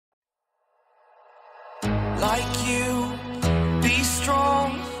like you, be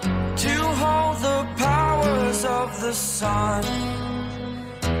strong to hold the powers of the sun.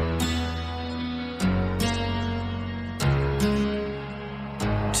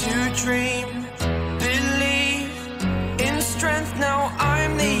 To dream, believe in strength, now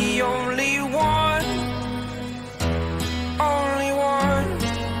I'm the only one, only one.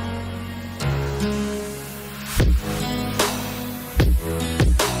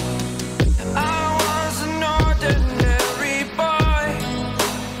 I was an ordinary boy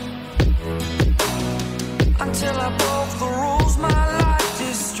until I broke the rules, my life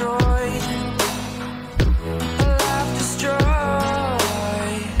destroyed, a life destroyed.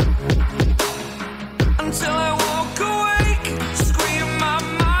 Until I woke awake, scream my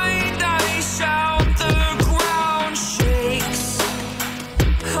mind, I shout, the ground shakes.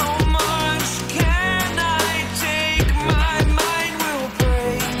 How much can I take? My mind will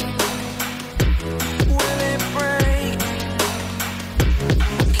break. Will it break?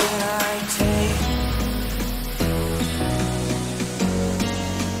 Can I take?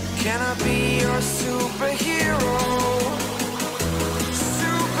 Can I be your superhero?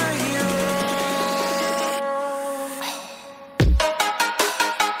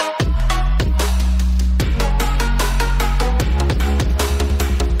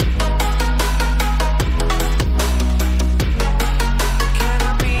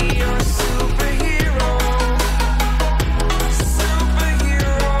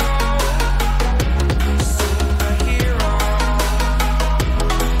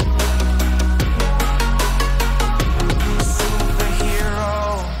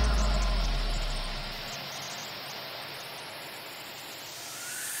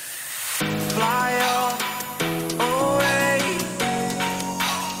 Fly away.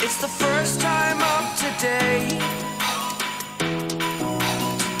 It's the first time of today.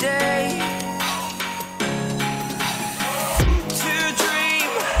 Today. To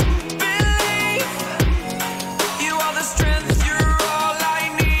dream, believe. You are the strength, you're all I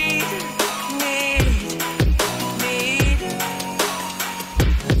need.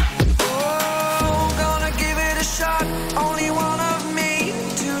 Oh, gonna give it a shot. Only one of me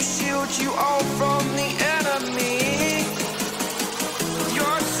to shield you all from the enemy.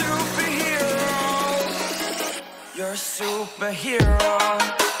 You're a superhero. You're a superhero.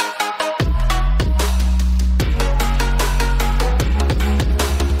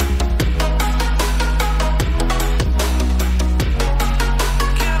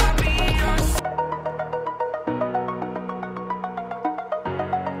 Can I be your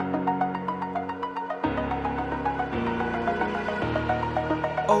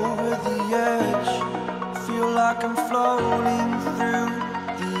over the edge, feel like I'm floating through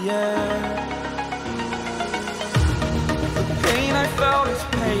the air. The pain I felt is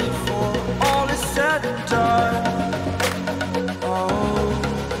paid for, all is said and done. Oh,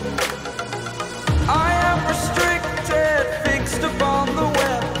 I am restricted, fixed upon the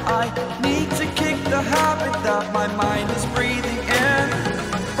web. I need to kick the habit that my mind is breathing in.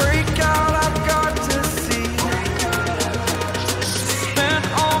 Break out, I've got to see. Spent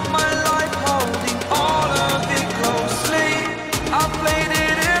all my life holding all of it closely. I played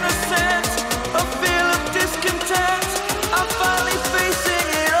it innocent, a feel of discontent. I'm finally facing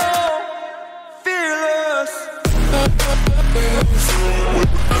it all, fearless.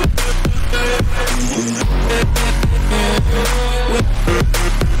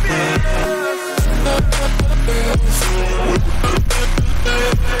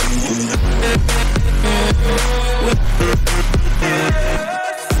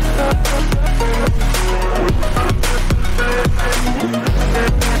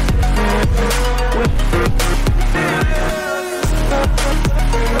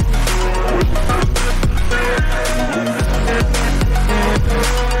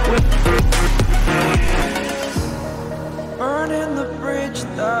 Burning the bridge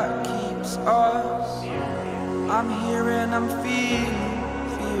that keeps us. I'm here and I'm feeling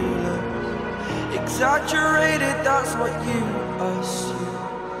fearless. Exaggerated, that's what you assume.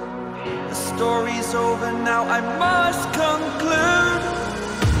 The story's over now, I must conclude.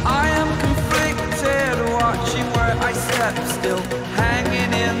 I am conflicted, watching where I step still,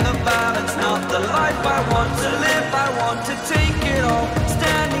 hanging in the balance. Not the life I want to live, I want to take it all.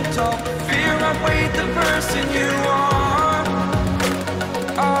 Standing tall, fear outweighed the person you are.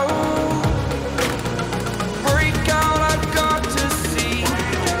 Oh, break out, I've got to see.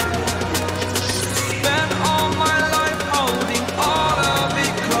 Spent all my life holding all of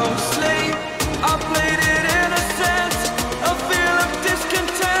it closely. I played it innocent, a feel of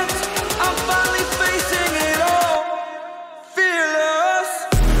discontent. I'm finally facing it all, fearless.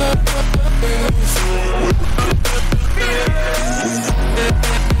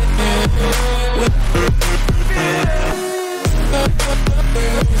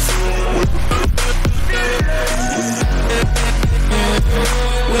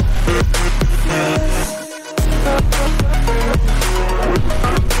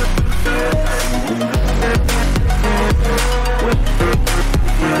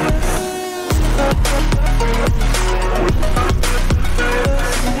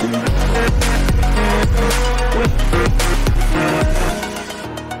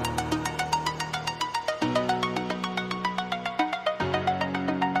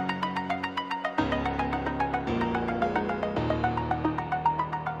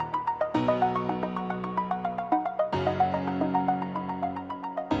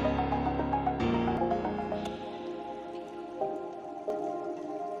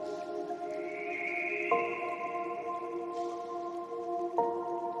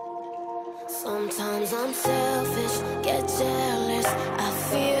 Sometimes I'm selfish, get jealous, I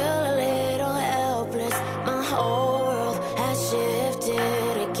feel a little helpless. My whole world has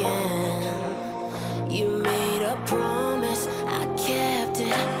shifted again. You made a promise, I kept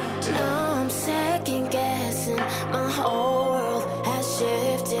it. Now I'm second guessing. My whole world has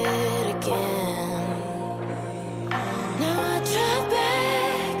shifted again. Now I drive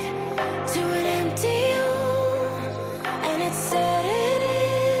back to an empty home, and it's setting in.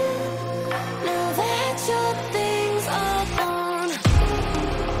 Now that your things are gone,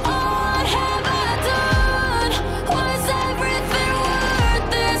 what have I done? Was everything worth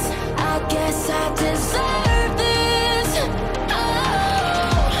this? I guess I deserve this.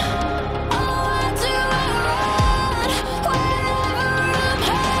 Why do I run whenever I'm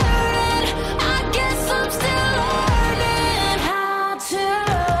hurting? I guess I'm still learning how to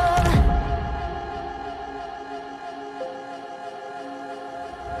love.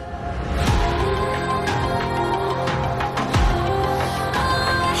 What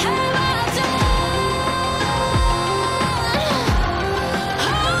have I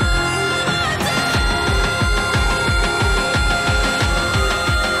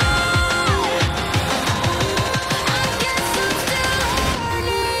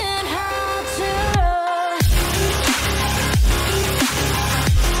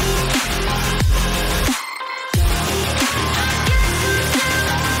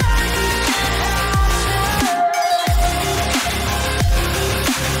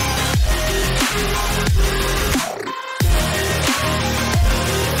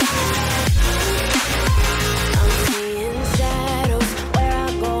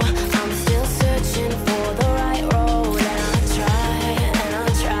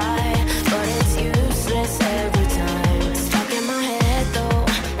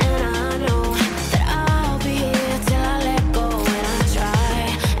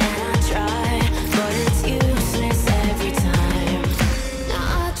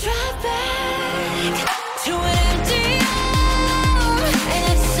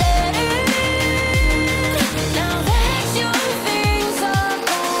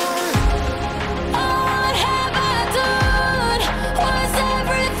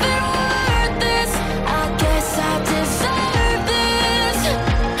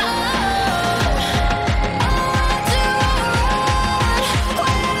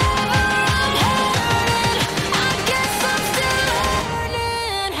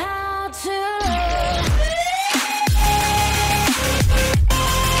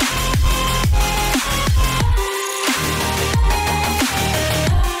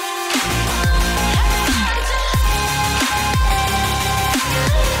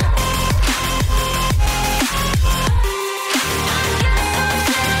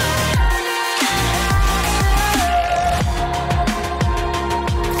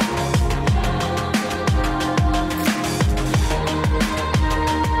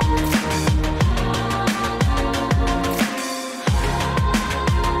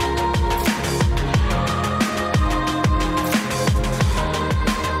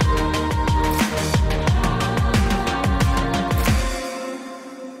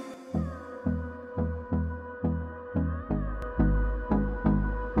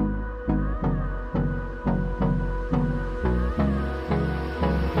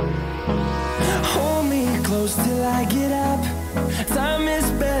close till I get up. Time is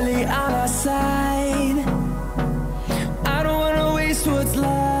barely on our side. I don't wanna waste what's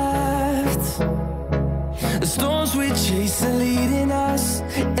left. The storms we chase are leading us,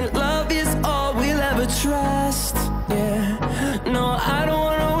 and love is all we'll ever trust. Yeah, no, I don't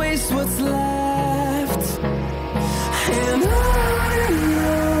wanna waste what's left. And on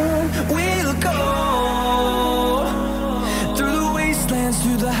we'll go, through the wastelands,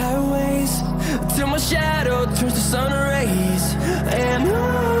 through the highways, till my shadow turns to sun rays, and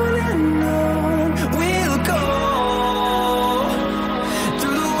on we'll go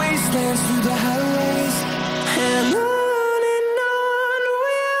through the wastelands, through the highways, and on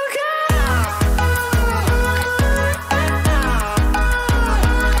we'll go.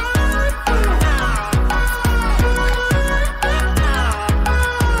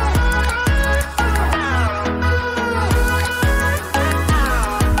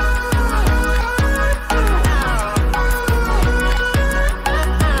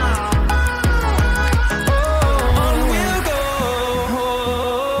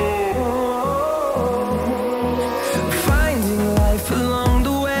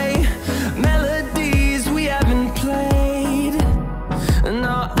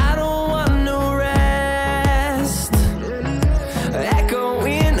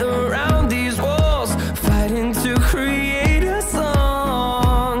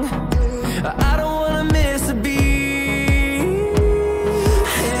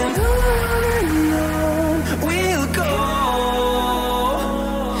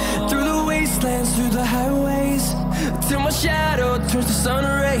 Through the highways, till my shadow turns to sun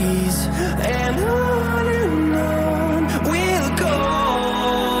rays.